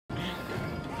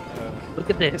Look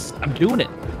at this. I'm doing it.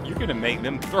 You're gonna make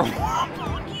them throw up.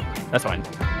 That's fine.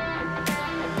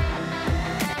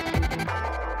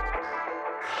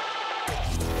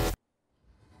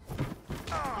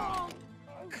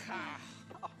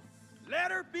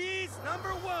 Letter piece number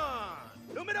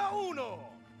 1. Numero uno.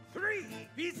 3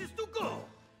 pieces to go.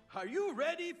 Are you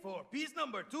ready for piece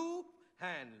number 2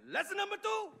 and lesson number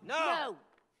 2? No.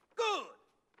 Good.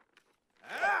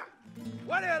 Ah,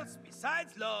 what else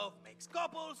besides love makes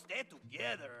couples stay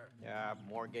together?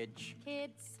 Mortgage.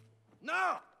 Kids.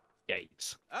 No.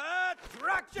 Yikes.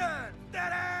 Attraction.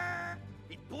 Ta-da!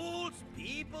 It pulls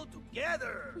people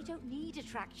together. We don't need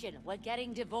attraction. We're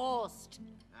getting divorced.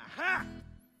 Aha!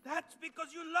 That's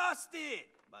because you lost it.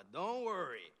 But don't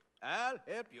worry. I'll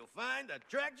help you find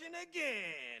attraction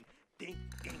again. Ding,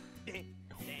 ding, ding.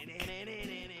 Ding, ding, ding, ding,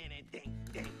 ding, ding,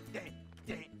 ding,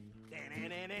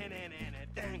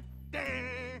 ding,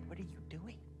 ding. What are you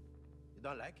doing? You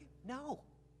don't like it? No.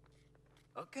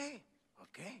 Okay,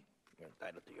 okay. You're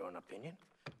entitled to your own opinion.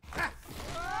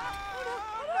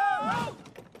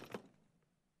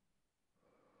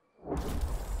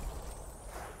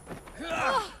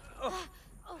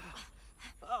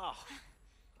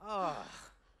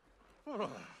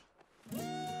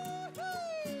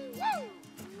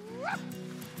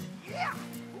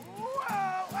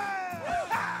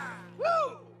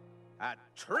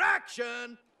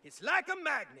 Attraction is like a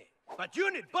magnet, but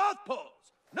you need both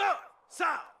poles. North,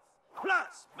 south,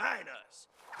 plus, minus.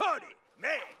 Cody,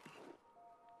 May.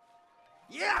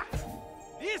 Yeah!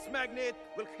 This magnet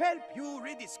will help you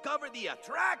rediscover the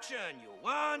attraction you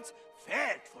once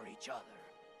felt for each other.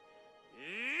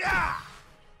 Yeah!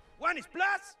 One is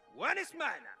plus, one is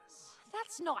minus.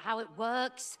 That's not how it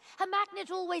works. A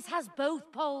magnet always has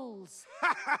both poles.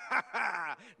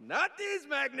 Not these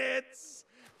magnets.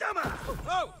 Come on.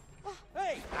 Oh,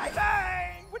 hey,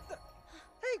 bye. What the?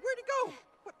 Hey, where'd he go?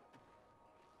 What?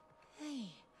 Hey,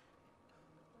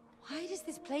 why does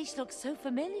this place look so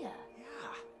familiar?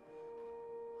 Yeah.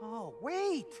 Oh,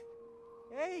 wait.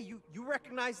 Hey, you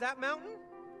recognize that mountain?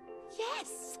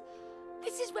 Yes!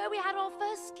 This is where we had our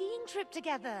first skiing trip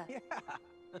together. Yeah.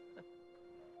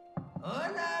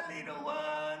 Hola, little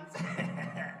ones.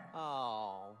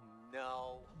 Oh,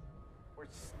 no. We're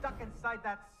stuck inside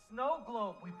that snow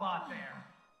globe we bought there.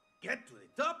 Get to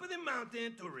the top of the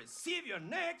mountain to receive your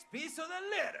next piece of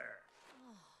the letter.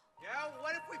 Yeah,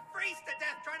 what if we freeze to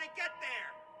death trying to get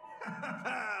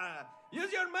there?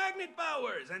 Use your magnet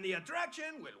powers and the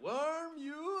attraction will warm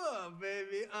you up,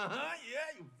 baby. Uh-huh,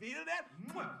 yeah, you feel that?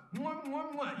 Mwah, mwah,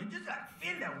 mwah, mwah. You just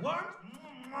feel that warmth?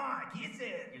 Mwah, kiss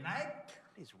it. You like?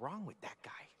 What is wrong with that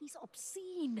guy? He's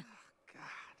obscene.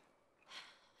 God.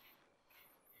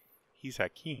 He's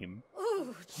Hakeem.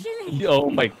 Ooh, chilly. Oh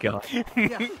my god.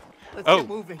 Yeah, let's Oh. get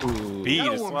moving. Ooh. B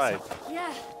That'll to warm slide. us up.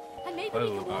 Yeah, and maybe we Oh,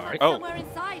 can walk alright. Oh. somewhere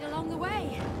inside along the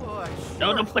way. Oh, No,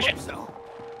 sure don't push hope it. So.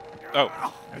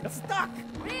 Oh. It's stuck.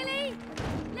 Really?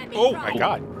 Let me Oh try. my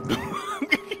god.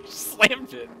 You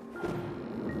slammed it.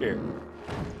 Here.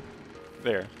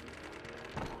 There.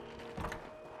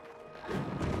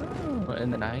 Oh,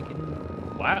 and then I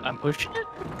can. Wow, I'm pushing it.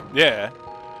 Yeah.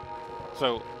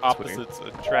 So weird. opposites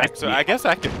attract. So I guess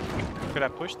I could. Could I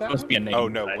push that? Must one? be a negative Oh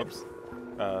no! side. Whoops.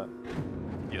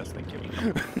 Yes, thank you.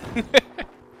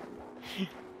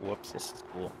 Whoops. This is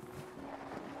cool.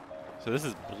 So this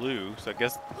is blue. So I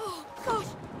guess. Oh, gosh.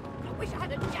 I wish I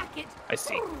had a jacket. I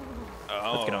see.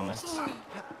 Oh. Let's get on this.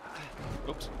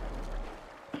 Oops.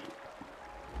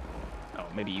 Oh,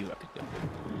 maybe you have to go.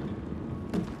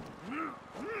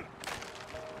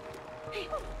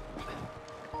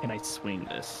 Can I swing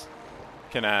this?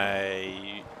 Can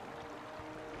I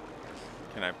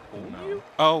pull No. you?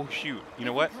 Oh shoot! You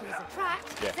know what? Colours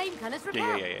attract, Yeah. same colours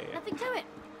Yeah, repel. yeah. Nothing to it.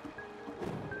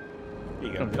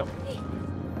 Here you Go, go.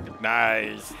 go.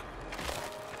 Nice.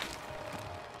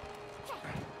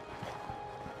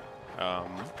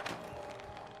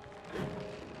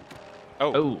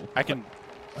 Oh, Oh. I can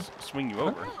swing you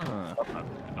over.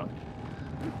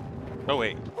 Oh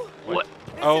wait. What?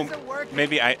 This Oh, isn't working.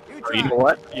 maybe I. You You try. know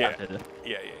what? Yeah. I did.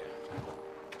 Yeah.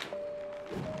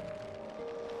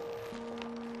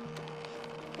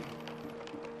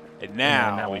 And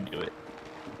Now we do it.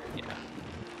 Yeah.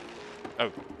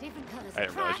 Oh, Different colours I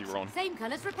didn't realize attract, you were on. same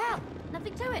colours repel.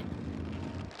 Nothing to it.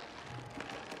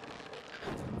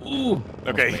 Ooh.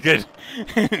 okay, good.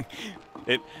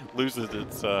 It loses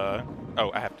its.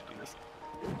 Oh, I have to do this.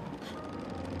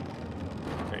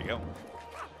 There you go.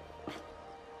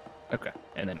 Okay,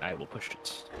 and then I will push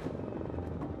it.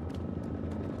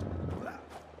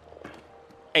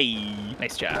 Hey.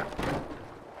 Nice job.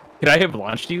 Could I have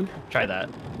launched you? Try that.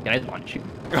 Can I launch you?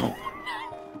 Oh.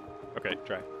 Okay,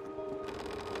 try.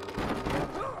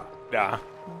 Nah.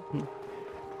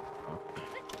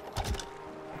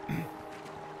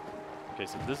 Okay,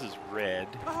 so this is red.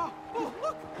 Oh,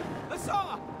 look! A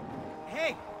saw!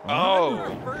 Hey! Oh!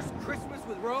 Remember our first Christmas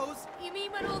with Rose? You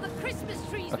mean when all the Christmas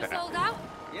trees were sold out?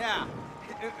 Yeah.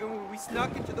 And when we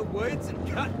snuck into the woods and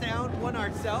cut down one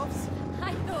ourselves?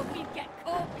 I thought we'd get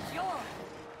caught for sure.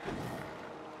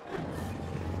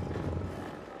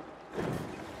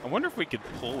 I wonder if we could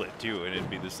pull it too and it'd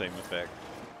be the same effect.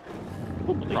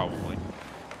 Probably.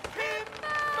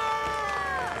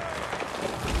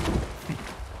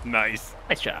 Nice.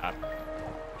 Nice job.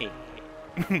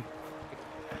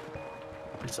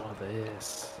 What's all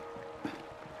this?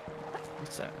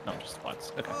 What's that? No, just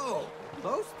spots. Okay. Oh,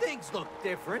 those things look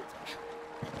different.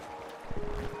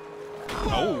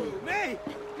 Oh. May!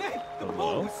 May! The Hello?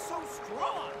 pull was so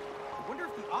strong! I wonder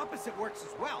if the opposite works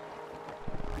as well.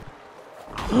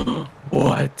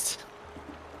 What?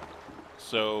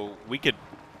 So we could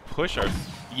push our.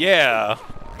 Yeah.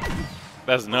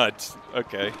 That's nuts.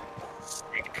 Okay.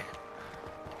 Sick.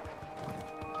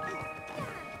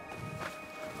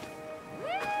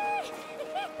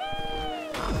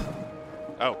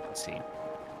 Oh. Let's see.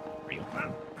 Real.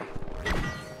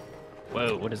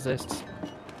 Whoa, what is this?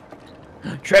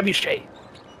 Trebuchet.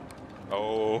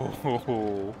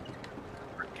 Oh.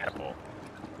 Catapult.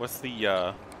 What's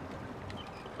the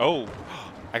Oh,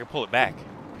 I can pull it back.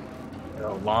 It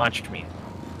launched me.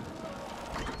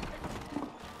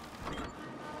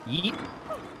 Yeet.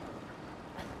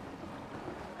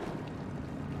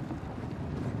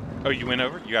 Oh, you went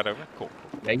over? You got over? Cool.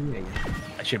 Yeah.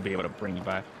 I should be able to bring you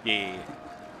back. Yeah.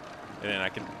 And then I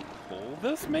can pull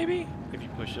this maybe? If you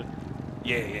push it.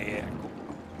 Yeah. Cool.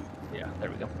 Yeah,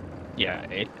 there we go. Yeah,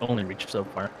 it only reached so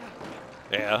far.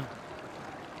 Yeah.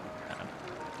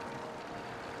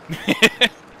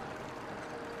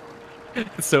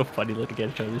 It's so funny looking at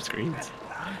each other's screens.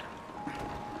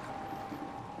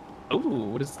 Oh,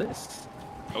 what is this?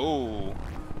 Oh.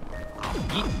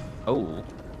 Yeet. Oh.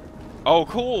 Oh,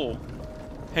 cool.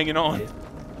 Hanging on.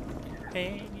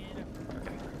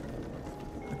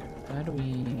 How do we...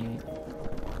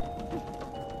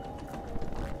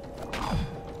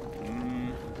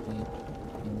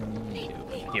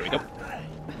 Here we go.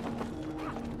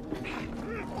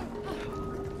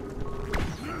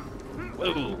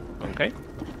 Whoa. Okay.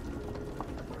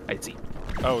 I see.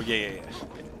 Oh, yeah. Yeah.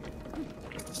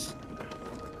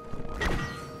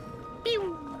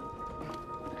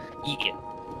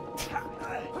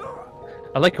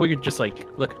 I like how you're just like,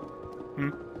 look.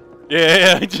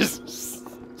 Yeah, just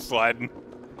sliding.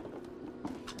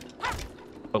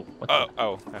 Oh, what the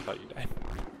Oh, I thought you died.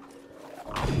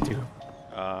 do?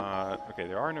 Okay,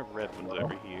 there are no red ones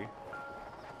over here.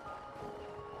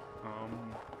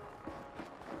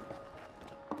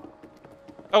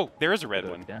 Oh, there is a red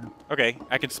one. Down. Okay,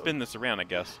 I can spin this around, I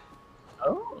guess.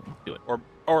 Oh, do it. Or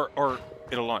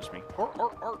it'll launch me.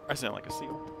 Or I sound like a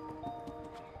seal.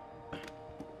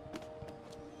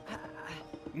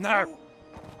 No!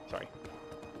 Sorry.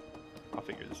 I'll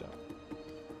figure this out.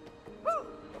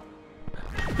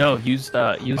 No, use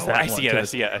that Oh, one. I see to-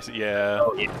 it, yeah.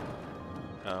 Oh, yeah.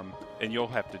 And you'll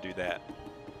have to do that.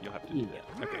 You'll have to do Yeah.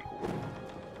 that. Okay, cool.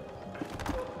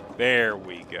 There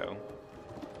we go.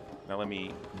 Now let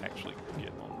me actually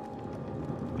get on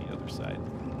the other side.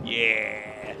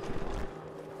 Yeah!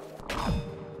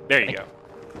 There you go.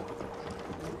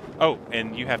 Oh,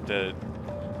 and you have to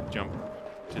jump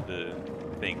to the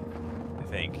thing, I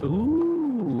think.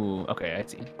 Ooh. Okay, I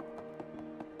see.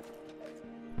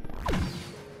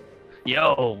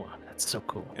 Yo, that's so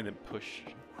cool. And then push.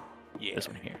 Yeah. This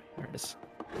one here. There it is.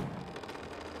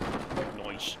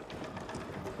 Nice.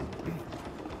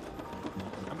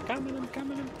 I'm coming.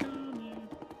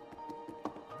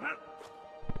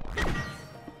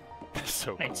 That's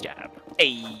so cool. Nice job.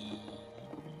 Hey.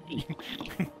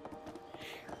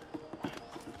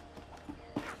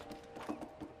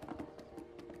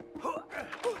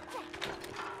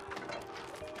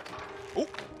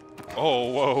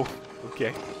 Oh, whoa.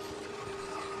 Okay.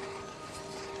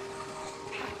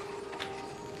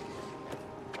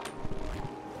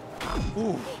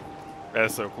 Ooh.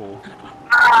 That's so cool.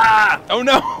 Ah! Oh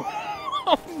no!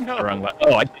 Oh no! Wrong button.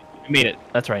 Oh, I made it.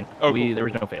 That's right. Oh, cool. There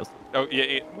was no fails. Oh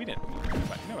yeah, we didn't.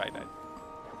 Nobody died.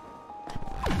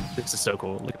 This is so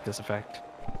cool. Look at this effect.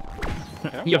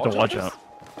 Can I You have to watch this? out.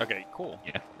 Okay, cool.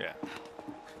 Yeah. Yeah.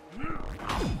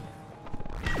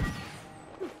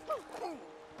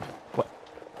 What?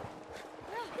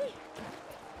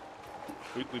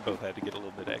 We both had to get a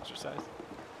little bit of exercise.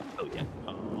 Oh yeah.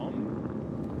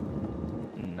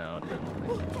 No.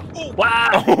 Oh.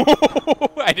 Wow!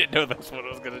 I I didn't know that's what I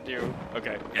was gonna do.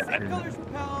 Okay. Same colors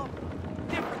repel,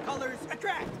 different colors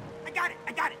attract. I got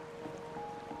it.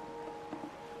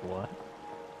 What?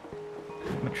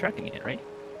 I'm attracting it, right?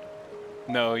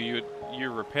 No,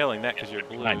 you're repelling that because you're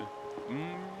blue. I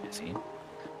see.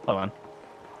 Hold on.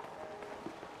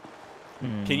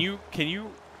 Can you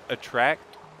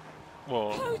attract?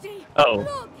 Well. Cody! Oh.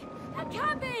 Look! A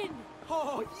cabin!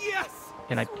 Oh, yes!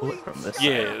 Can I pull it from this side?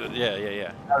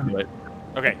 Yeah. I'll do it.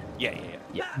 Okay. Yeah.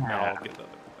 Yeah. I'll get the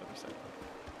other side.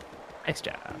 Nice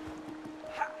job.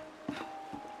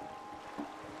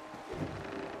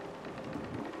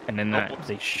 And then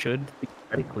they should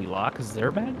theoretically lock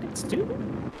their magnets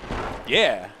too?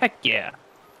 Yeah. Heck yeah.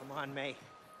 Come on, May.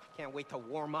 Can't wait to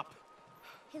warm up.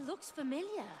 It looks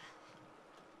familiar.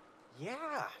 Yeah,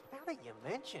 now that you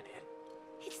mention it.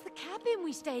 It's the cabin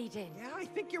we stayed in. Yeah, I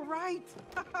think you're right.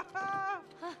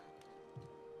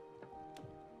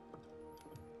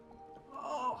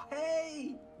 Oh,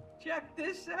 hey! Check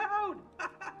this out!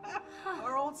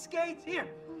 Our old skates here.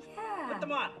 Yeah. Put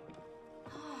them on.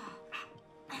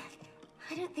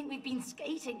 I don't think we've been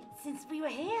skating since we were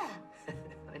here.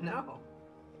 I know.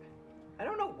 I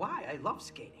don't know why. I love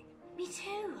skating. Me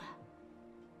too.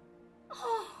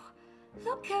 Oh,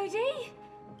 look, Cody.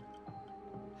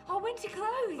 Our winter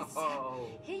clothes. Oh.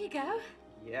 Here you go.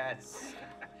 Yes.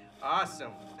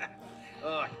 Awesome.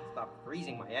 Oh, I can stop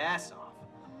freezing my ass off.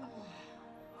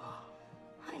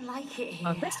 I like it here.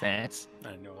 Oh, that's nice.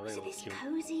 I know. Was They it look this cute.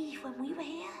 cozy when we were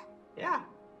here? Yeah.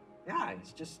 Yeah,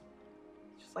 it's just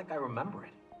like I remember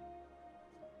it.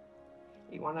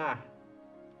 You wanna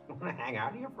hang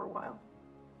out here for a while?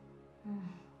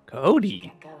 Cody.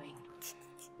 Get going.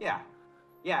 Yeah,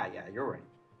 you're right.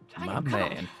 I know, My come on.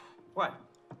 man. What?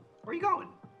 Where are you going?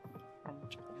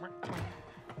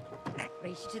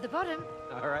 Race you to the bottom.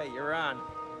 All right, you're on.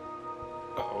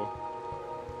 Uh-oh.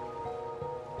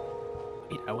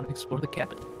 Wait, I want to explore the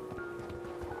cabin.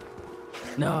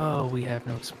 No, we have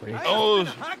no exploration. Oh. I was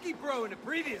a hockey pro in a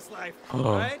previous life,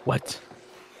 Oh, right? what?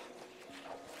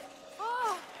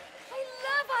 Oh, I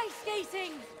love ice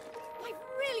skating. I've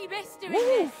really missed doing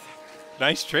this.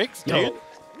 Nice tricks, Yo, dude.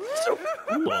 so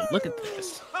cool. Look at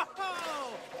this.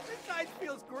 Oh, this ice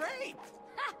feels great.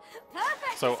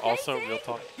 Perfect. So for also, skating. real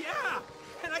talk. Yeah,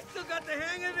 and I still got the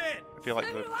hang of it. I feel like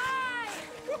So the do I.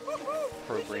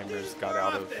 programmers got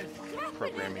out of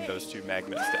programming those two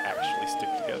magnets to actually stick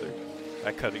together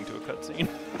by cutting to a cutscene.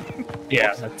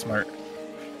 Yeah, that's smart.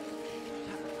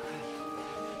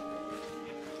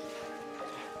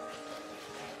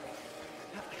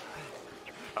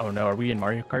 Oh no, are we in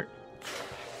Mario Kart?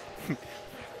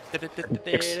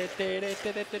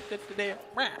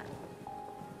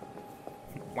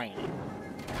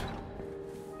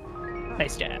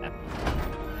 Nice job.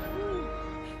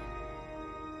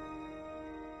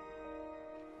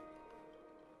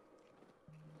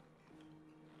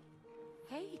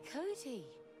 Hey, Cody.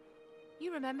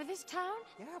 You remember this town?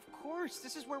 Yeah, of course.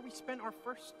 This is where we spent our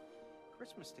first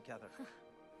Christmas together.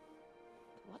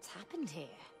 What's happened here?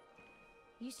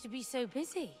 Used to be so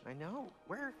busy. I know.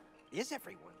 Where is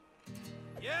everyone?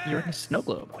 You're in a snow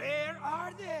globe. Where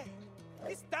are they?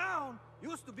 This town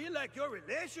used to be like your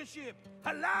relationship,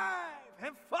 alive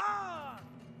and fun.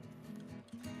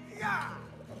 Yeah.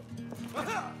 But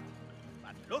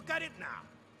look at it now.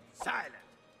 Silent,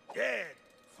 dead,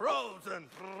 frozen.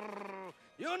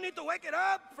 You need to wake it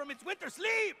up from its winter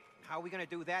sleep. How are we gonna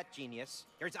do that, genius?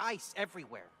 There's ice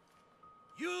everywhere.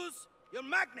 Use your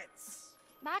magnets.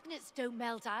 Magnets don't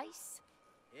melt ice.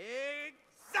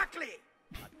 Exactly.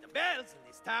 But the bells in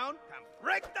this town can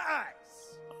break the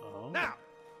ice. Oh. Now,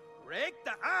 break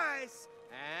the ice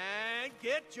and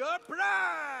get your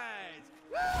prize.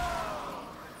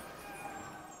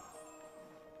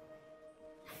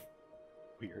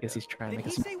 Weird. Guess he's trying to Did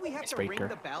make he us say we have to ring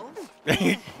the bells?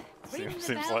 Ring Seems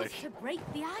the bells like. to break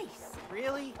the ice.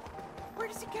 Really? Where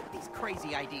does he get these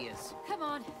crazy ideas? Come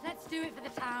on, let's do it for the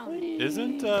town.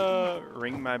 Isn't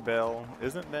Ring My Bell,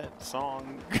 isn't that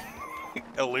song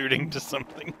alluding to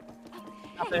something?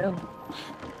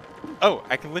 Oh,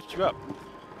 I can lift you up.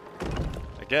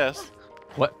 I guess.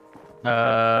 What?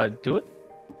 Do it?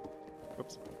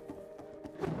 Whoops.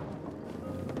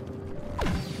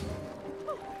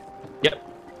 Yep.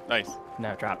 Nice.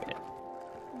 Now drop it.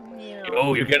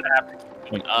 Oh, you're gonna have to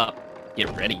keep going up. Get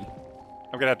ready.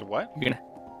 I'm gonna have to what? You're gonna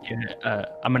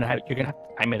have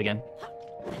to time it again.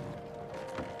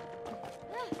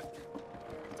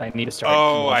 I need to start.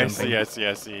 Oh, wall I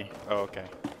jumping. see. Oh, okay.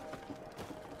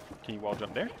 Can you wall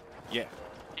jump there? Yeah.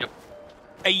 Yep.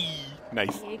 Hey,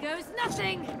 nice. Here goes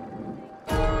nothing.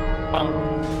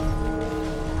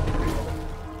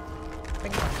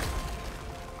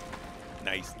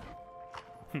 Nice.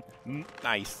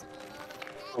 Nice.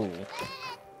 Ooh.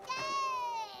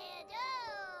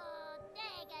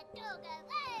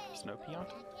 Snow peon?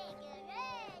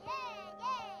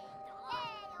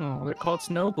 Oh, they're called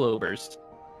snow globers.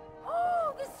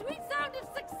 Oh, the sweet sound of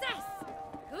success!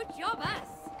 Good job, us.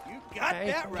 You got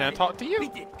Hey, that right. can I talk to you? We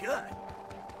did good.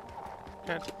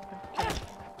 Can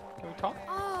we talk?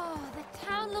 Oh, the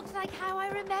town looks like how I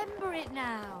remember it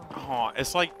now. Oh,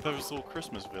 it's like those little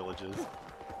Christmas villages.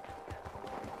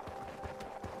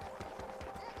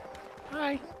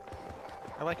 Hi.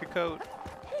 I like your coat.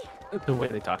 The way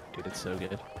they talk, dude, it's so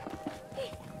good.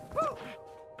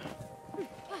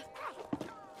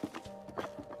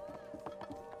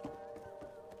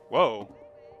 Whoa.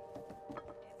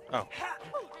 Oh.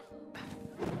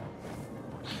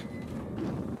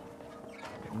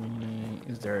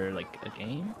 Is there like a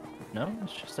game? No,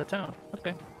 it's just a town.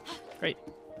 Okay, great.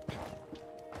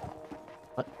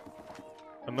 What?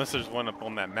 Unless there's one up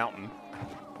on that mountain.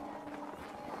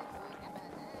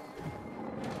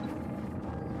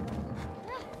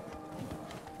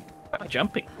 Why am I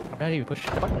jumping? I'm not even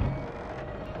pushing the button.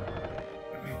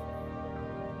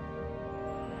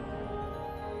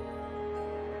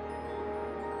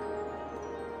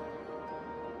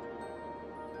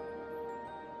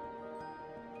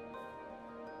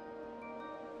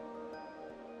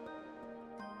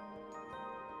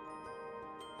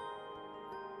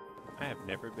 I have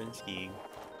never been skiing.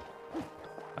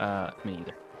 Me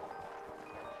either.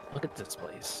 Look at this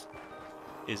place.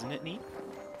 Isn't it neat?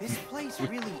 This place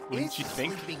really Wouldn't is you a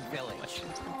think? sleeping village.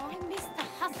 Oh, I missed the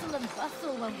hustle and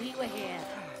bustle when we were here.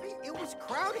 It was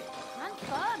crowded. And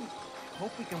fun.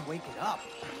 Hope we can wake it up.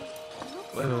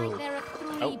 Looks Whoa. like there are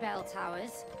 3 Oh. bell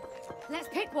towers. Let's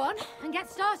pick one and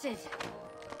get started.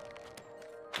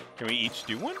 Can we each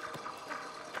do one?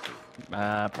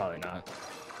 Probably not.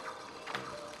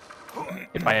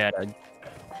 If I had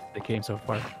the game so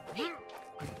far.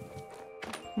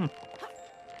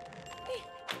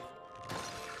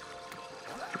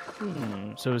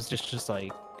 So it's just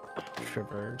like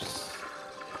traverse.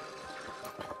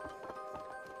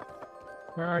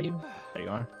 Where are you? There you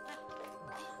are.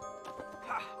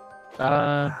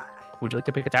 Would you like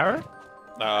to pick a tower?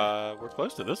 We're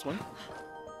close to this one.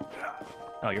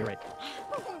 Oh, you're right.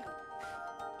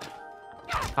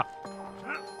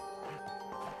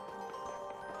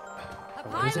 A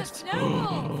What is pile of it?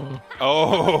 snowballs.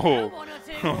 Oh. One or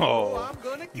two. Oh. I'm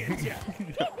gonna get ya.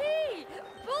 Hee-hee.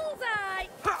 Bullseye.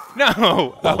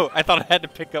 No! Oh, I thought I had to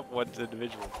pick up one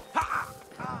individual.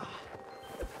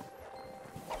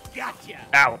 Gotcha.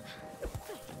 Ow!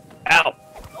 Ow!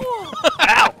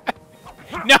 Ow!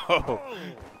 No!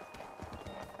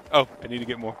 Oh, I need to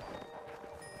get more.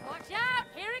 Watch out.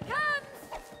 Here it comes.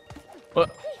 What?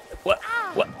 What?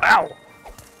 What? Ow!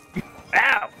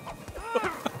 Ow!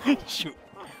 Shoot.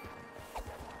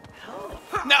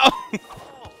 No!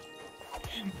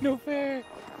 No fair.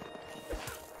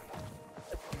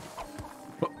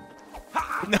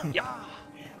 No. Yeah.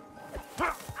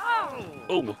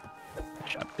 Oh!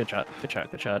 Good shot. Good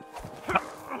shot. Good shot.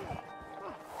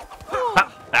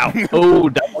 Ow! Oh,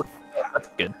 that's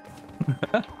good.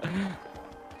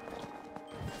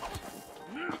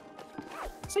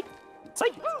 Psych!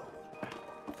 Psych!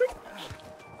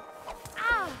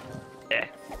 Ah. Eh.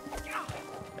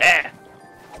 Eh.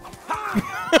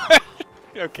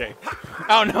 Okay.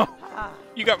 Oh no!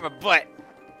 You got my butt.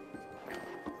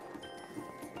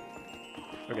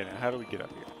 Okay, now how do we get up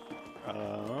here?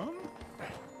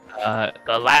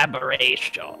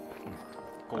 Collaboration.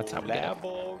 That's how we get up.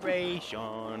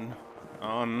 Collaboration.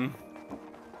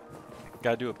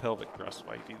 Gotta do a pelvic thrust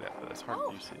while you do that, but that's hard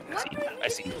Oh, to see. wondering I who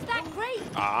see. used that crate.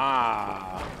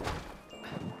 Ah.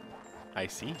 I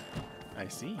see. I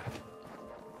see.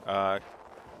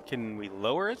 Can we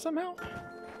lower it somehow?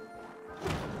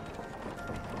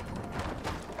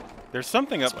 There's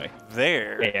something up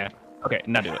there. Yeah. Okay,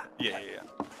 now do it. Yeah.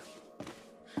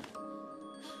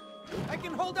 I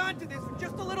can hold on to this for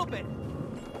just a little bit.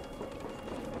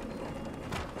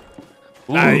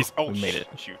 Ooh, Nice. Oh, we made it.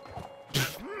 Shoot.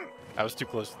 I was too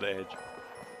close to the edge.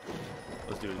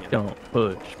 Let's do it again. Don't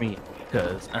push me,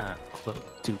 cause I'm close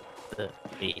to the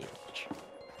edge.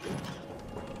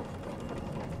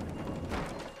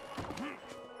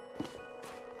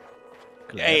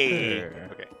 Hey. Clever.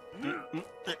 Okay.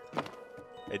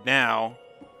 And now.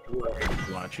 You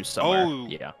want to choose somewhere? Oh.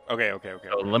 Yeah. Okay.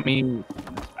 So let me turn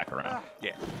this back around.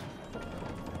 Yeah.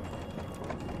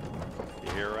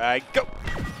 Here I go.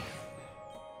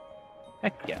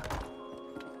 Heck yeah.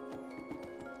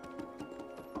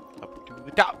 Up to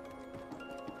the top.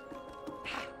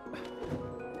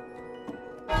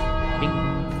 Bing.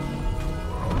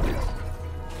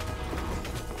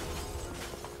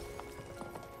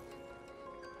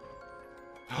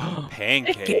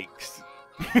 Pancakes.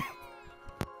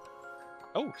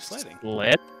 Oh, sledding.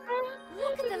 Sled.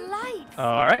 Look at the lights.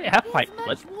 All right, half pipe. It's much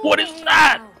Let's. What is warmer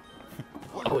that?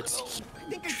 now. Oh, it's. I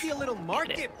think I see a little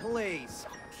marketplace.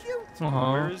 Cute.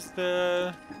 Where's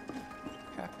the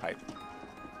half pipe?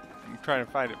 I'm trying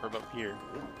to find it from up here.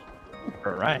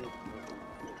 All right.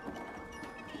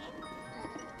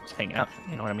 Just hang out.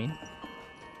 You know what I mean?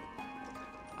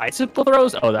 Icicle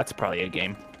throws? Oh, that's probably a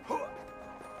game.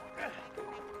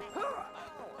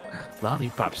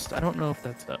 Lollipops. I don't know if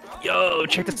that's a. Yo,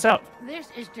 check this out. This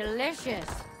is delicious.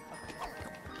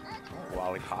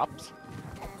 Lollipops.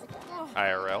 Oh,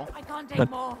 IRL. I can't take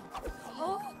more.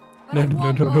 Oh, but I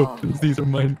want more. These are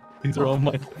mine. These are all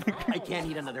mine. I can't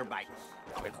eat another bite.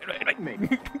 Wait.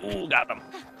 Ooh, got them.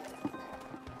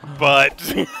 But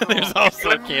there's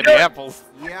also candy apples.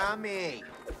 Yummy.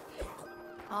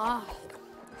 Ah,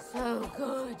 so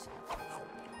good.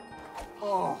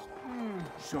 Oh,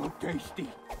 so tasty.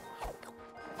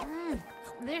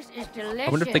 This is delicious. I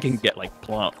wonder if they can get like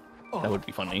plump. That would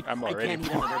be funny. I'm I already. can't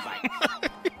eat another bite.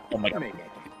 Oh my god. Maybe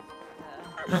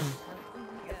I can.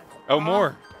 Oh,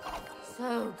 more.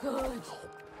 So good.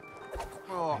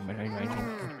 Oh,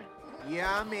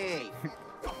 yummy.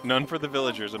 None for the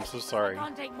villagers. I'm so sorry. I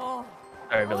can't take more.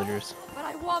 Sorry, villagers. But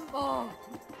I want more.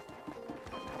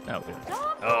 Oh,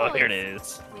 Dark here it boys.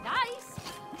 is. With ice.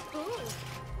 Ooh.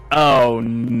 Oh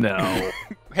no.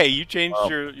 Hey, you changed Oh.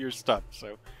 your stuff.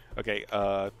 So, okay.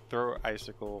 Throw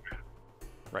icicle.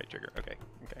 Right trigger. Okay.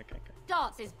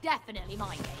 Darts is definitely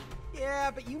my game.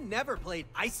 Yeah, but you never played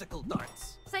icicle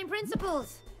darts. Same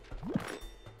principles.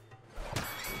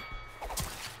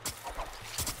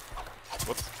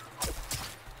 Whoops.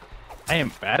 I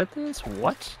am bad at this?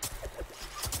 What?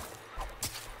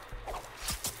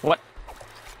 What?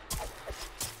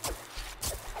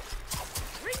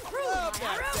 Ring through, Love my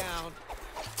that arrow. sound.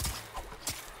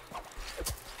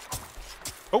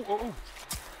 Oh.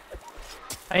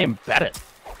 I am bad at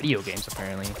video games,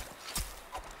 apparently.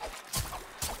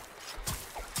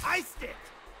 Iced it.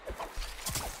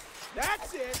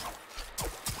 That's it.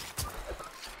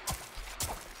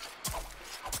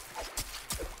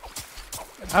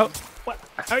 How? What?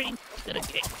 How are you good at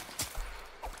game?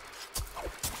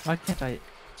 Why can't I?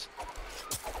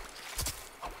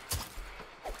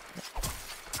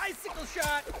 Icicle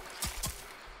shot.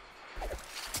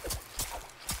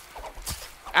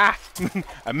 Ah!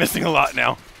 I'm missing a lot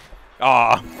now.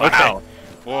 Aw. Okay. Wow.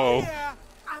 Whoa. Yeah,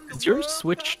 I'm the Does yours world's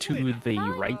switch to winner. the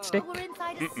right stick We're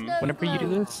inside a Mm-mm. snow whenever you do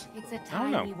globe. this? It's a I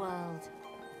don't know. tiny world.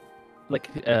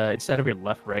 Like, instead of your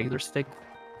left regular stick,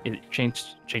 it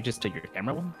changes to your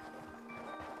camera one?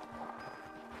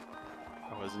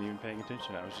 I wasn't even paying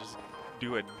attention. I was just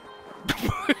doing.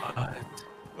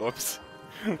 Whoops.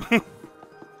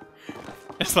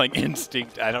 It's like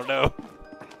instinct. I don't know.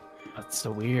 That's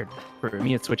so weird. For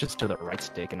me, it switches to the right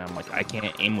stick, and I'm like, I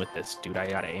can't aim with this, dude. I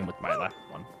gotta aim with my left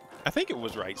one. I think it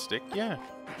was right stick. Yeah.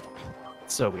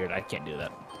 It's so weird. I can't do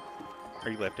that. Are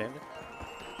you left-handed?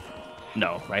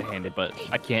 No, right-handed, but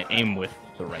I can't aim with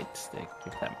the right stick,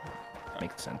 if that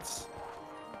makes sense.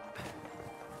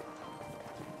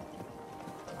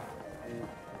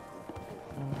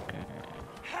 Okay.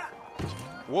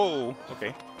 Whoa.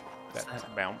 Okay. That's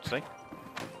bouncy.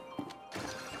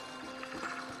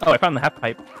 Oh, I found the half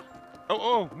pipe.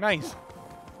 Oh, nice.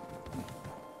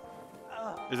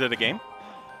 Is it a game?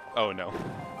 Oh, no.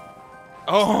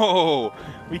 Oh,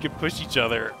 we can push each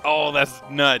other. Oh, that's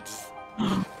nuts.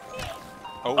 Oh.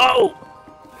 Oh!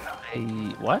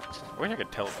 What? I wish I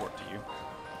could teleport to you.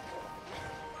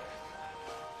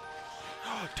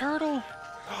 Turtle!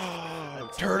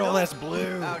 Turtle, that's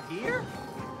blue. Out here?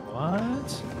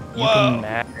 What? You Whoa. can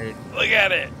manage. Look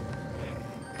at it.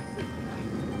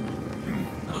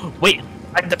 Wait!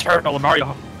 I'm the turtle,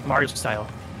 Mario style.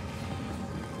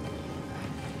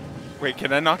 Wait,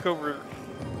 can I knock over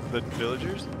the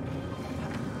villagers?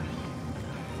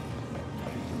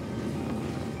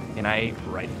 Can I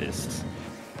write this?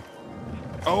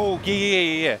 Oh,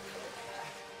 yeah.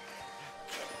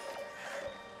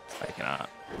 I cannot.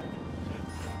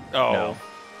 Oh, No.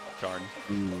 darn.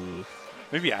 Ooh.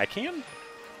 Maybe I can?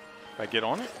 If I get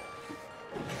on it?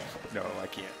 No, I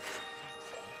can't.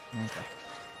 Okay.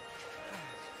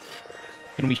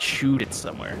 Can we shoot it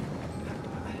somewhere?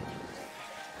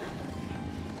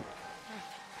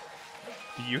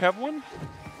 Do you have one?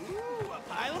 Ooh, a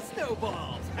pile of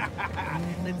snowballs.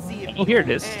 Let's see if Oh, here it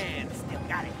is. And still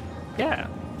got it. Yeah.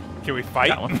 Can we fight?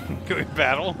 That one. Can we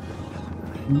battle?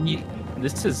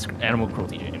 This is animal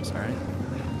cruelty games, alright?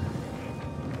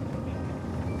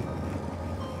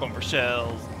 Bumper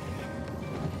shells.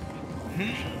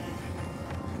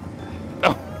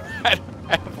 Oh, I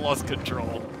have lost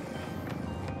control.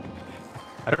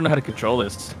 I don't know how to control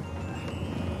this.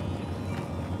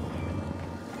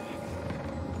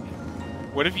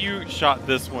 What if you shot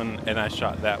this one and I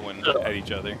shot that one at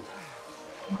each other?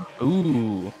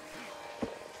 Ooh.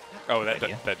 Oh, that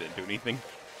didn't do anything.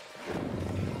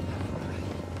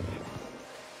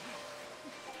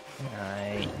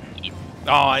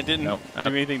 Oh, I didn't do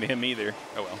anything to him either.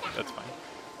 Oh well, that's fine.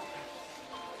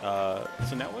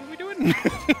 So now what are we doing?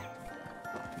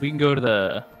 We can go to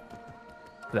the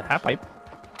half pipe.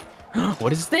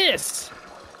 What is this?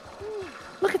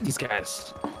 Look at these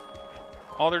guys.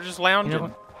 Oh, they're just lounging. You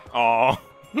know Oh.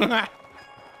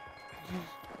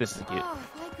 This is cute. Oh,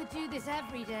 if I could do this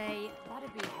every day,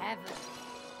 that'd be heaven.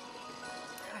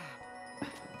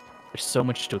 There's so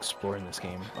much to explore in this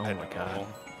game. Oh I my know. god.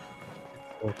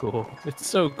 So cool. It's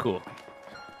so cool.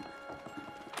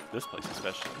 This place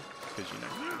especially, because you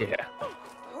know. Yeah.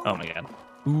 Oh my god.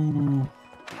 Ooh.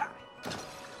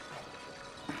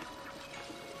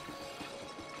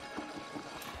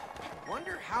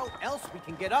 Wonder how else we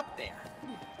can get up there.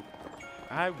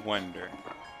 I wonder.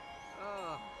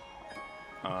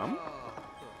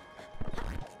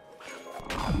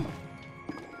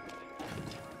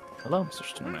 Hello, Mr.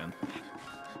 Snowman.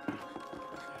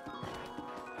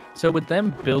 So would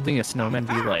them building a snowman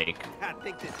be like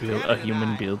a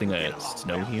human building a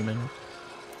snow human?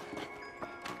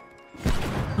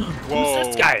 Whoa. Who's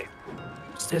this guy?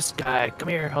 Who's this guy? Come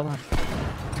here, hold on.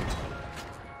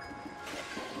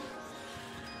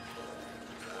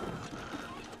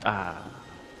 Ah.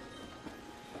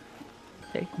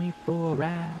 Take me for a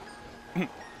ride.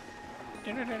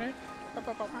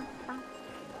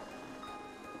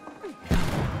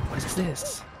 What is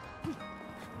this?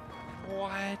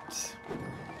 What?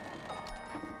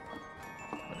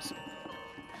 What is it?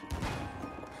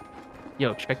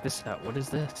 Yo, check this out. What is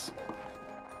this?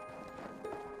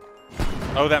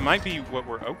 Oh, that might be what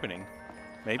we're opening.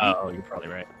 Maybe. Oh, you're probably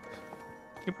right.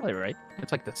 You're probably right.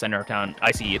 It's like the center of town.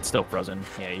 I see. It's still frozen.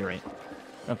 Yeah, you're right.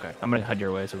 Okay, I'm gonna head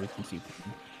your way so we can see if we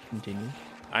can continue.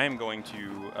 I am going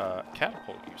to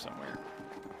catapult you somewhere,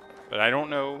 but I don't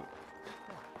know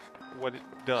what it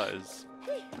does.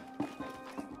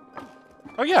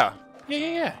 Oh yeah,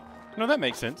 yeah. No, that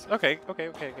makes sense. Okay.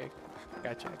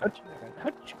 Gotcha. How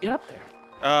did you get up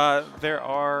there? There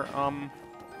are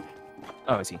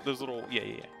Oh, I see. those little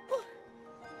yeah.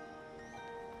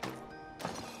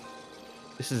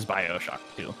 This is Bioshock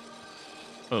too.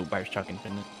 Oh, Bioshock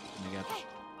Infinite. Oh my gosh.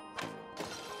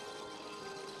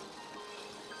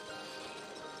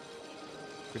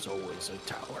 There's always a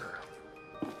tower.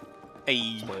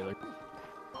 Hey. Spoiler.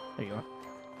 There you are.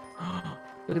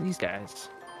 Look at these guys.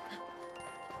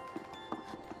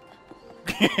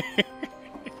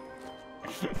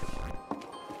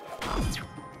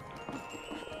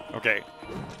 Okay.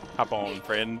 Hop on,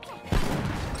 friend.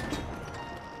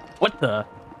 What the?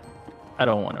 I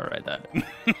don't want to ride that.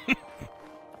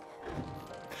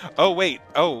 Oh wait.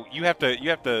 Oh, you have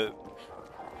to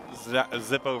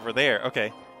zip over there.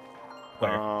 Okay.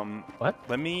 Where? What?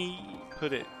 Let me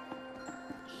put it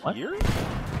What? here.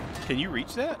 Can you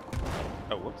reach that?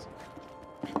 Oh, whoops.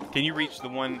 Can you reach the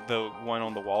one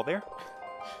on the wall there?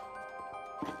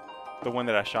 The one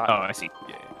that I shot. Oh, I see.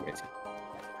 Yeah. I see.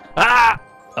 Ah!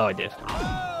 Oh, I did.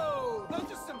 Oh,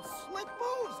 those are some slick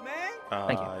moves, man.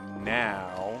 Thank you.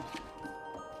 Now,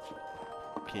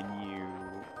 can you?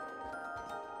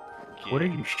 What are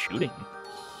you shooting?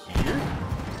 Here?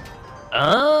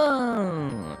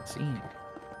 Oh, I see.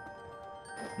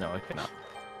 No, I cannot.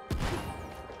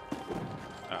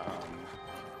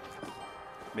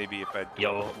 Maybe if I do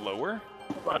Yo. it lower.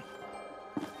 Hold on.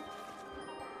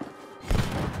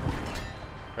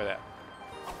 Try that.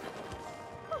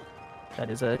 That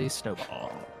is a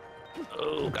snowball.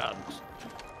 Oh god.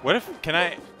 What if? Can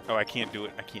I? Oh, I can't do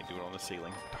it. I can't do it on the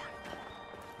ceiling.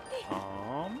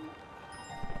 Darn.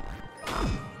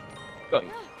 Go.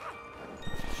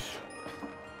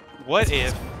 What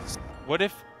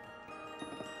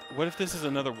if this is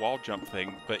another wall jump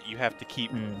thing, but you have to keep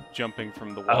jumping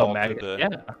from the wall to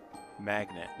the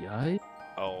magnet? Yeah.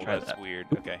 Oh, Try that's that. weird.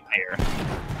 Okay. Fire.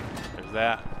 There's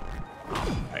that.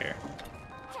 Fire.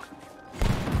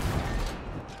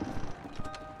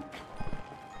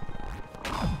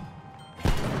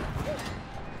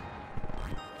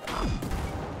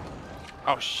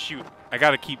 Oh shoot! I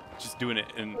gotta keep just doing it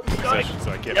in succession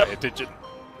so I can't pay attention.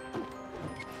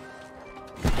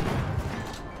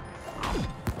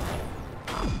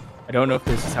 I don't know if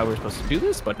this is how we're supposed to do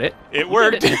this, but it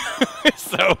worked. did it.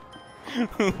 So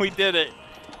we did it.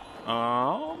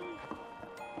 Oh,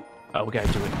 we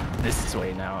gotta do it this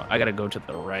way now. I gotta go to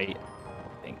the right,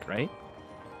 I think, right?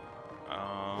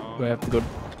 Do I have to go?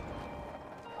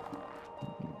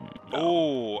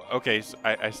 Oh, okay. So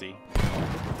I see.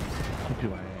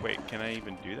 Do I? Wait, can I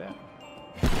even do that?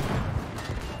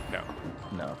 No.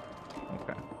 No.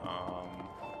 Okay.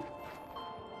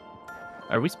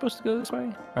 Are we supposed to go this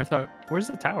way? I thought. Where's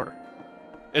the tower?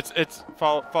 It's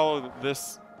follow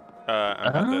this.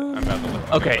 I'm about to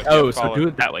look. Okay. Yeah, Oh, so follow- do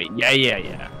it that way. Yeah.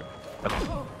 Okay.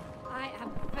 Oh, I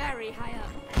am very high up.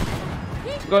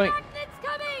 Keep Going. magnets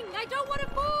coming! I don't want to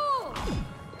fall!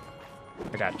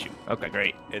 I got you. Okay,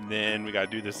 great. And then we gotta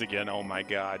do this again. Oh my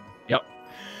god. Yep.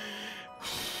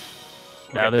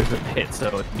 Now there's a pit,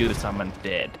 so if you do this, I'm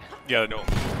dead. Yeah, no.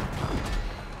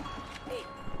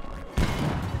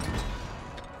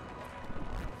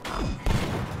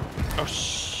 Oh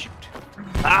shoot.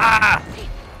 Ah!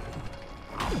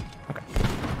 Okay.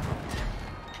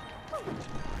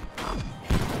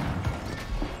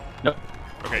 Nope.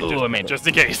 Okay, Ooh, I made it. just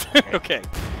in case. Okay.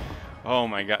 Oh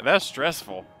my god, that's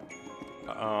stressful.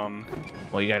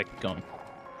 Well, you gotta keep going.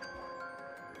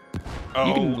 Oh,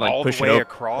 You can, like, all push the it way over.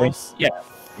 across? Yeah.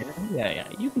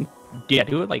 You can. Yeah,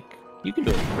 do it like you can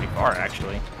do it pretty far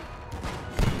actually.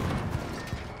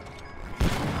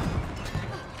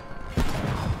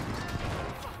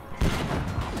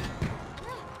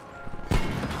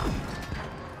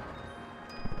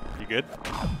 You good?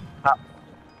 Ah.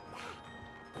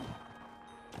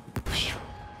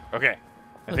 Okay.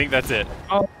 I think that's it.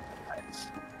 Oh.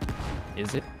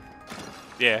 Is it?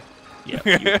 Yeah.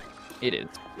 Yeah. It is.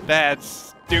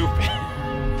 That's stupid.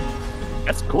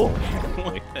 That's cool.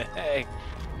 What the heck?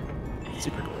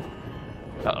 Super cool.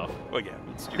 Uh oh. Well, yeah,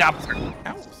 it's stupid. Now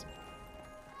Owls.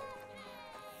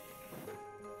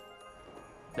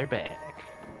 they're back.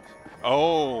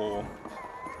 Oh.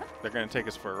 They're gonna take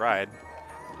us for a ride.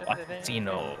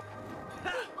 Latino.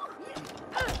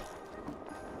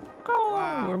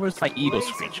 Oh, where was my eagle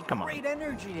screech? Come on. Great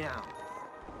energy now.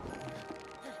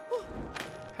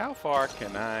 How far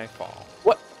can I fall?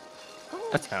 What?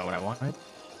 That's kind of what I wanted.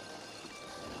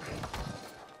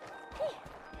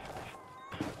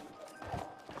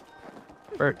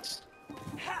 Birds.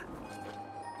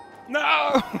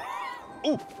 No!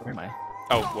 Ooh! Where am I?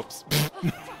 Oh, whoops.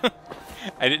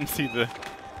 I didn't see the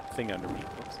thing under me.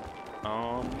 Whoops.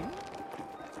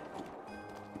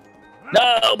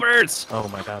 No, birds! Oh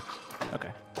my god.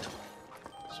 Okay.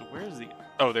 So where's the...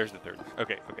 Oh, there's the third.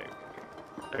 Okay.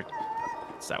 Third.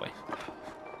 It's that way.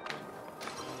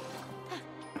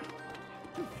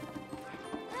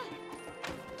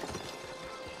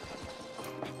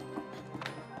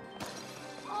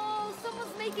 Oh,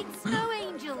 someone's making snow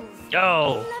angels. Yo!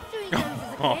 I love doing those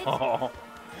as a kid. Oh,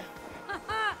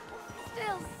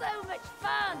 Still so much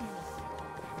fun.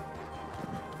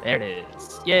 There it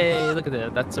is. Yay, look at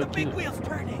that. That's so cute. Wheel's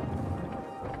turning.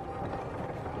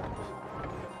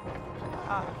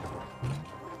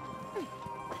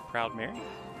 Proud Mary?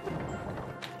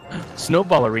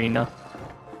 Snowball arena.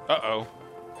 Uh-oh.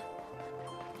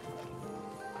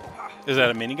 Is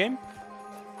that a minigame?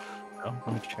 Oh,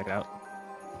 let me check it out.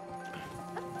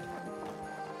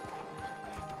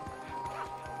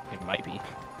 It might be.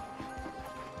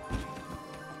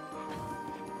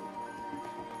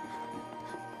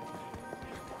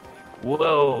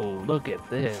 Whoa, look at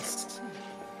this.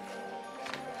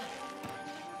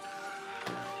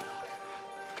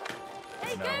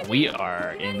 Hey, No, Cody, we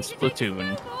are you in ready to make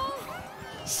Splatoon.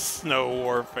 snowballs? Snow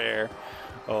warfare.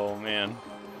 Oh, man.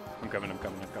 I'm coming.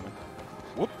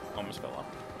 Whoop. Almost fell off.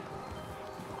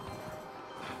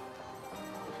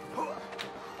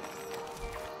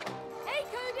 Hey,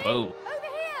 Cody. Whoa. Over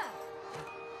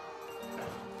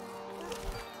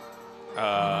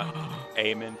here.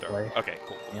 Aim and throw. Play. Okay,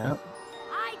 cool. Yeah.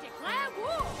 I declare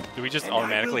war. Do we just And I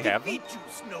automatically will have them? defeat you,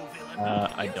 snow villain.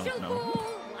 I You don't shall know. fall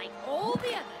like all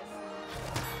the others.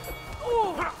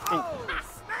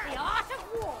 The art of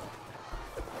war.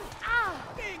 Ah.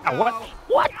 Ah, what?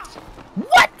 What?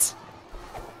 What?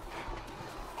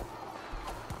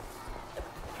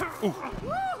 Woo!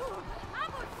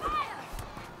 I'm on fire.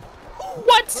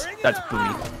 What? That's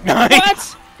booty.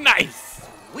 Nice! Nice!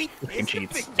 Sweet Game is the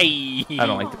cheats. victory. Hey! I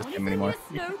don't like this It's game only anymore. a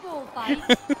snowball fight.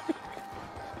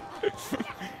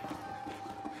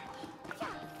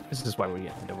 This is why we're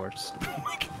getting divorced.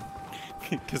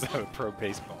 Because I'm a pro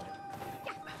baseball.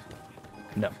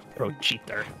 No, pro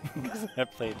cheater. Because I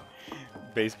played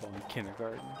baseball in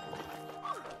kindergarten.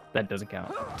 That doesn't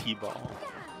count. T-ball.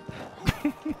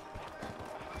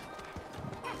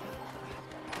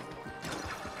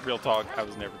 Real talk, I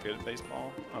was never good at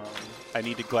baseball. I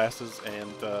needed glasses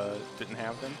and didn't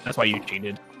have them. That's why you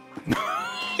cheated.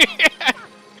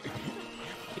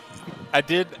 I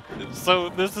did. So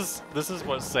this is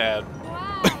what's sad.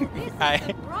 Wow. I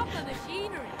Proper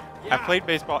machinery. I played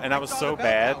baseball and I was so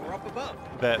bad We're up above.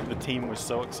 that the team was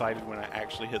so excited when I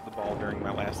actually hit the ball during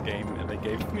my last game, and they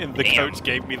gave me, and the Damn. coach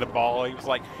gave me the ball. He was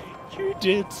like, "You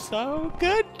did so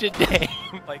good today."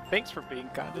 I'm like, "Thanks for being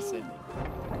condescending."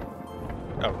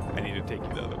 Oh, I need to take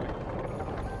you the other way.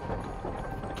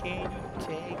 Can you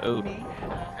take Oh. me?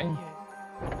 Okay.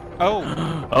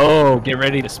 Oh, Oh, get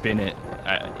ready to spin it.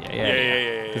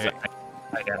 yeah. 'Cause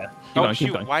I gotta. Keep Oh, on, keep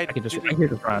shoot, on. why I can just. did I it- can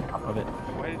just run on top of it.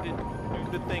 Why did it do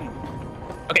the thing?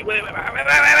 Okay, wait!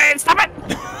 Stop it!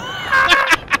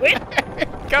 Wait.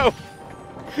 Go.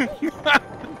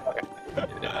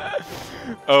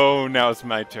 Oh, now it's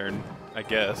my turn, I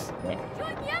guess. Join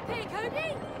me up here,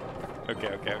 Cody. Okay.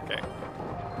 Okay.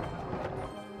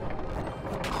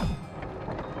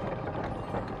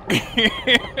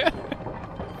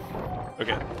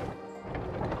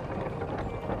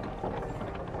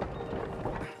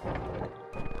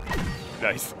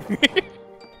 Nice.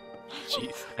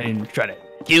 Jeez. I didn't try to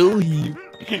kill you.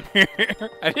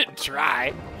 I didn't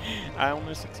try. I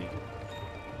almost succeeded.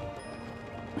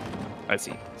 I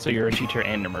see. So you're a cheater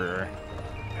and a murderer.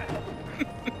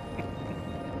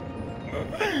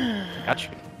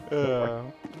 Gotcha. Hey,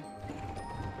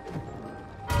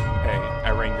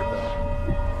 I rang your bell.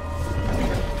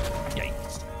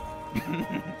 Yikes.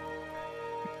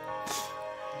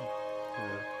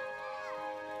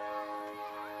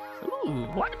 Ooh,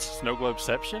 what? Snow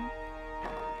Globeception?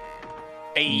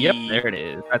 Hey. Yep, there it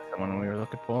is. That's the one we were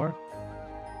looking for.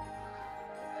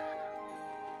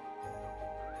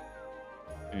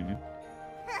 Mhm.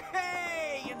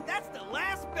 Hey, and that's the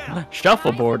last bell.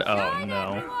 Shuffleboard. Oh Join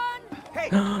no. everyone. Hey,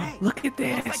 hey. Look at Looks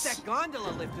like this. that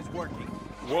gondola lift is working.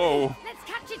 Whoa. Let's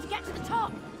catch it to get to the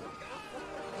top.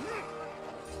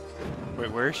 Wait,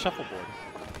 where's Shuffleboard?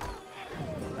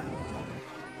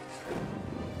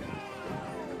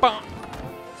 Bum.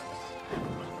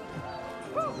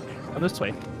 Come this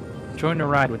way. Join a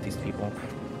ride with these people.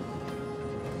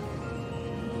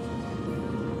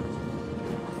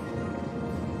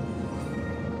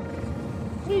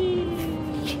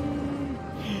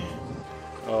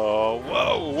 Oh,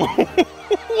 whoa.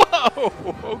 Whoa.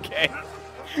 Okay.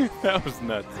 That was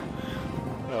nuts.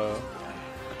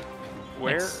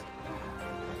 Where?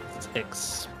 Let's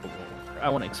explore. I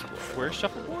want to explore. Where's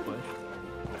Shuffleboard?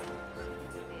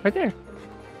 Right there.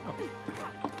 Oh.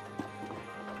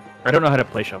 I don't know how to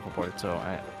play shuffleboard, so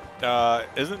I.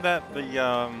 Isn't that the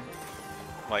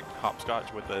like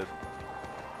hopscotch with the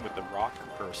rock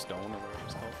or a stone or whatever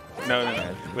it's called?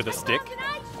 No. With a stick. Can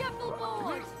I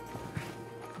shuffleboard?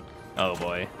 Oh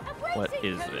boy. I'm What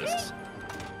waiting, is Cody. this?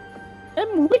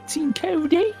 I'm waiting,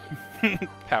 Cody.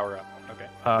 Power up. Okay.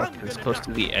 As close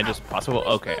to the edge as possible.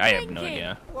 Okay, I have no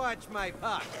idea. Watch my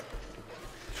puck.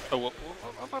 Oh,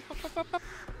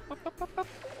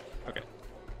 okay.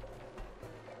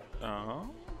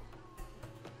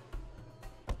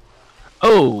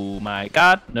 Oh my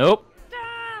God! Nope.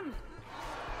 Damn.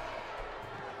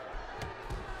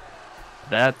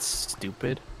 That's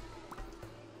stupid.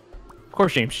 Of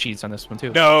course, James cheats on this one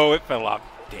too. No, it fell off.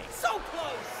 Dang. So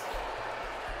close.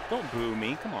 Don't boo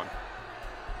me. Come on.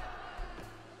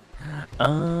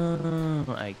 Oh,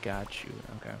 I got you.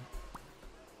 Okay.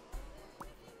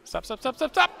 Stop.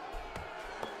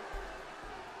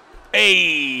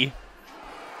 Hey.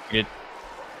 Good.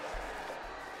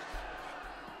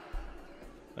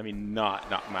 Let me not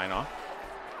knock mine off.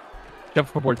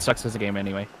 Shuffleboard sucks as a game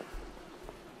anyway.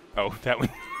 Oh, that one.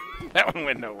 That one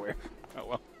went nowhere. Oh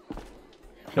well.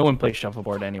 No one plays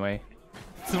shuffleboard anyway.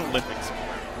 It's an Olympic sport.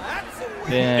 That's a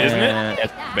win. Yeah, Isn't it?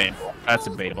 That's debatable. That's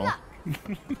debatable.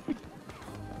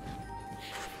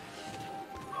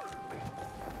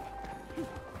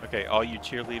 Okay, all you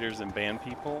cheerleaders and band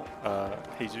people,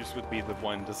 Jesus would be the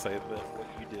one to say that what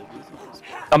you did was.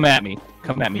 Come at me.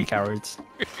 Come at me, cowards.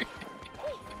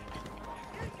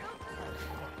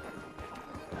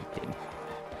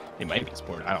 It might be a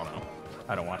sport. I don't know.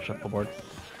 I don't watch shuffleboard.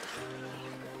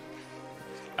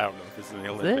 I don't know if this is in the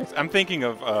Olympics. I'm thinking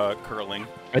of curling.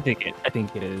 I think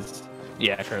it is.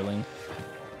 Yeah, curling.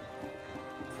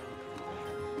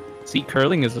 See,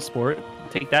 curling is a sport.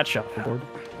 Take that, shuffleboard.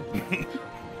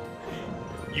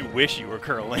 You wish you were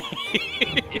curling.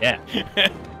 Yeah.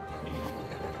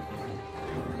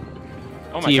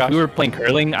 Oh my See, gosh. if we were playing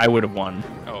curling, I would have won.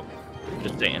 Oh.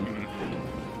 Just saying.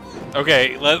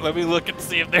 Okay, let me look and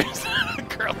see if there's a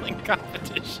curling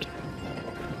competition.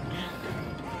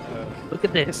 Look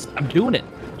at this. I'm doing it.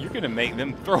 You're gonna make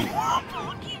them throw up.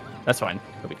 That's fine.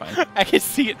 It'll be fine. I can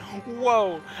see it.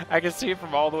 Whoa! I can see it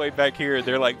from all the way back here.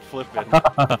 They're like flipping.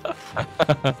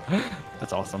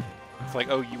 That's awesome. It's like,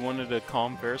 oh, you wanted a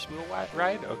calm Ferris wheel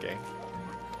ride? Okay.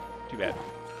 Too bad.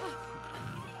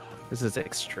 This is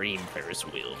extreme Ferris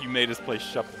wheel. You made us play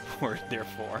shuffleboard,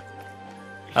 therefore.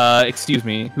 Excuse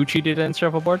me. Who cheated in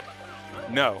shuffleboard?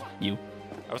 No. You.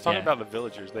 I was talking Yeah. about the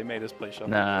villagers. They made us play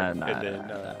shuffleboard. Nah. And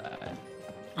then,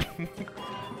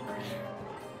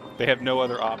 they have no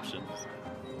other options.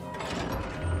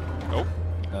 Oh,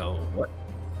 Oh, what?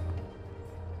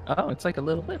 Oh, it's like a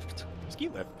little lift. ski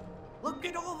lift. Look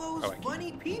at all those Oh, I can't.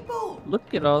 funny people.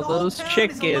 Look at all The whole those town is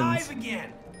chickens. alive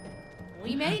again.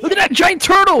 We made Look at it. that giant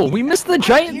turtle! We missed the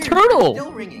giant Ears are turtle!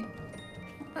 Still ringing.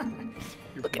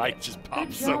 Your mic just popped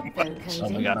Good so job, much. though, Oh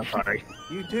my Cody. god, I'm sorry.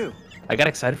 You too. I got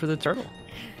excited for the turtle.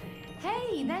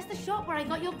 Hey, there's the shop where I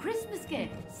got your Christmas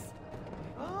gifts.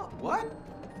 Oh, what?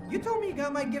 You told me you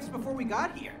got my gifts before we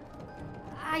got here.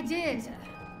 I did,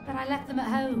 but I left them at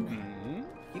home.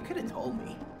 Mhm. You could have told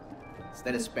me.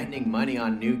 Instead of spending money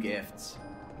on new gifts.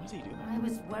 What's he doing? I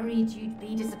was worried you'd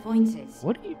be disappointed.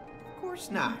 What are you... Of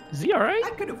course not. Is he alright? I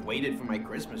could have waited for my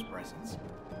Christmas presents.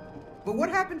 But what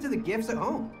happened to the gifts at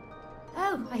home?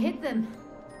 Oh, I hid them.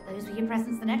 Those were your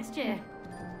presents the next year.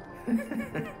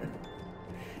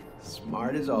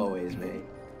 Smart as always, mate.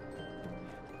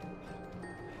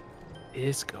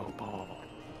 Disco ball.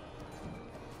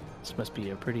 This must be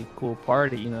a pretty cool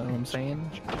party, you know what I'm saying?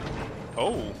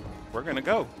 Oh, we're gonna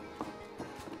go.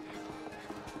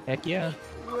 Heck yeah.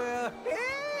 Well,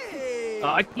 hey! Oh,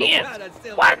 I can't. Not a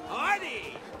silly What?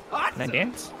 Party. Can I Awesome.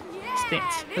 dance? Let's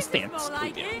dance. Let's dance.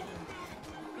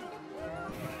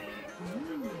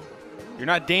 You're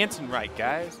not dancing right,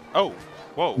 guys. Oh,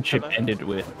 whoa. Chip Hello? ended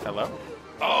with, Hello?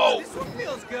 Oh! This one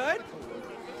feels good.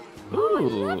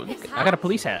 ooh, I got a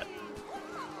police hat.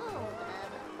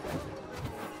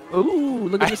 Ooh,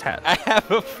 look at this hat. I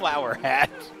have a flower hat.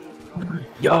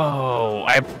 Yo,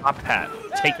 I have a top hat.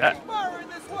 Take that. Borrowing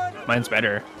this one. Mine's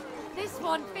better. This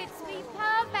one fits me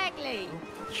perfectly.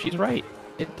 She's right.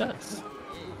 It does.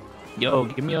 Yo,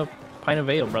 give me a pint of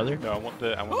ale, brother. No, I want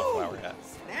the flower hat.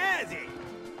 Snazzy.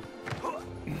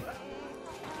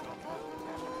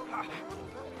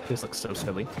 This looks so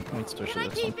silly. Let me switch to Can I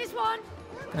this one. keep this one?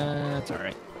 It's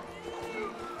alright.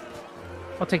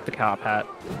 I'll take the cop hat.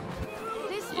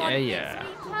 This Yeah, one yeah.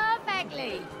 fits me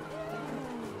perfectly.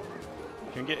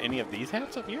 Can we get any of these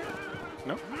hats up here?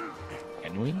 No?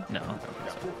 Can we? No. I don't think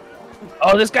so.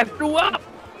 Oh, this guy threw up!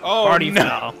 Oh, Party no.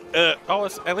 foul. Oh,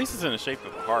 at least it's in the shape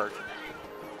of a heart.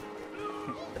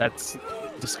 That's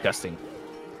disgusting.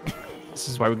 This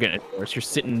is why we're getting it worse. You're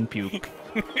sitting in puke.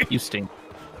 You stink.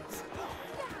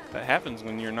 That happens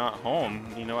when you're not home.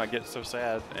 You know, I get so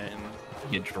sad and...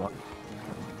 You get drunk.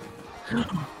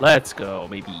 Let's go,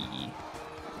 baby.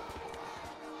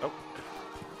 Oh.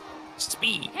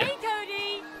 Speed. Hey,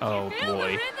 Cody. Oh, You feel the boy.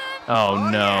 rhythm? Oh,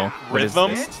 no. What is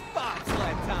Rhythm? this? It's bobsled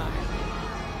time.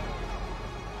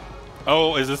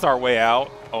 Oh, is this our way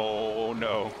out? Oh,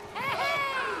 no.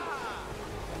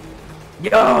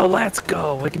 Yo, let's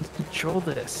go. We can control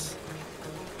this.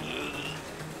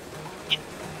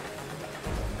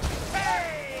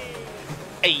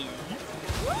 Hey!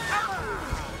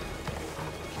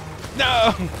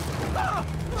 No!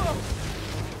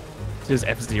 This is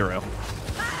F-Zero.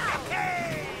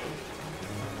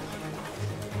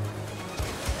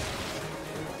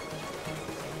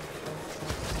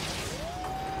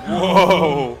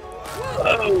 Whoa!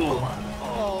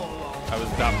 Oh. I was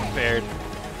not prepared.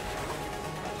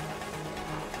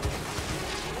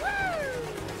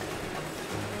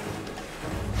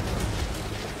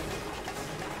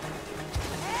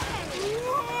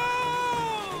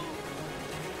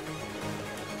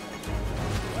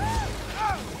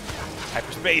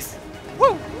 Hyperspace!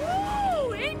 Woo!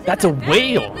 Ooh, into That's the a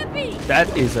belly of whale. the beast.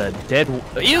 That is a dead...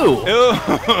 Ew! Ew!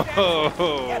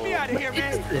 Get me out of here, What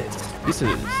is man. this? This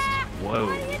is... What are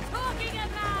Whoa. you talking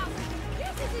about?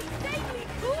 This is insanely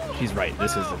cool. He's right.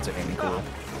 This is insanely cool.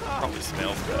 Probably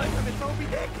smells good. Like I'm in Moby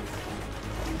Dick.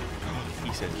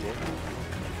 He said shit.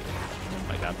 Oh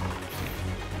my god.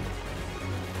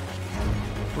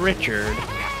 Richard.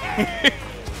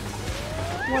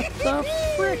 What the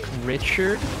frick,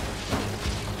 Richard?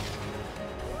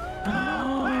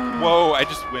 Whoa, I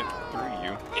just went through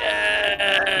you.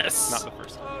 Yes! Not the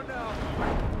first time. Oh no.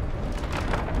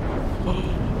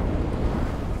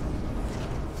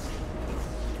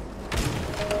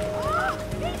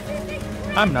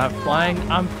 I'm not flying,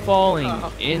 I'm falling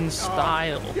in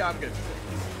style. Yeah, I'm good.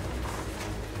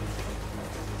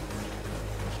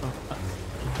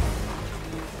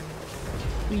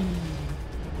 Whee.